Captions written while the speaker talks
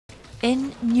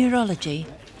In neurology,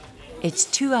 it's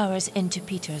 2 hours into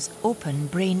Peter's open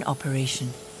brain operation.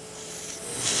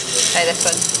 Try this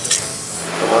one.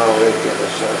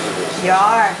 You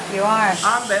are.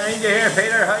 I'm behind you here,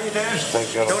 Peter. How you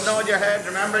doing? Don't nod your head.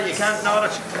 Remember, you can't nod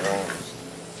it.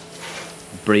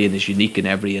 Brain is unique in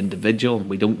every individual.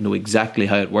 We don't know exactly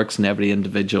how it works in every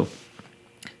individual.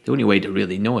 The only way to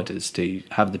really know it is to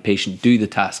have the patient do the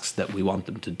tasks that we want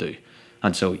them to do.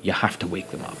 And so you have to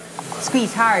wake them up.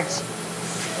 Squeeze hard.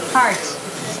 Hard.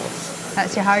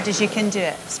 That's as hard as you can do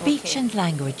it. Speech and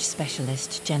language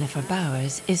specialist Jennifer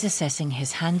Bowers is assessing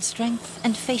his hand strength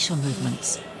and facial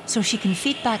movements so she can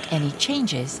feed back any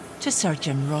changes to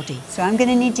Surgeon Roddy. So I'm going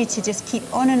to need you to just keep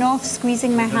on and off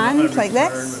squeezing my hand like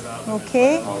this.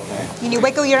 Okay. Can you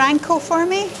wiggle your ankle for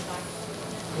me?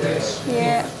 Yes.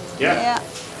 Yeah. Yeah.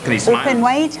 Can he Open smile?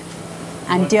 wide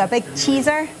and do a big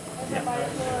teaser.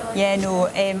 Yeah, no,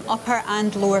 upper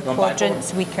and lower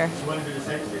quadrants weaker.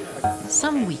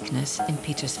 Some weakness in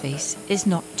Peter's face is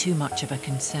not too much of a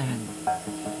concern.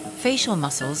 Facial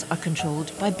muscles are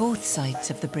controlled by both sides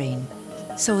of the brain,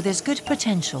 so there's good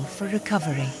potential for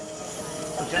recovery.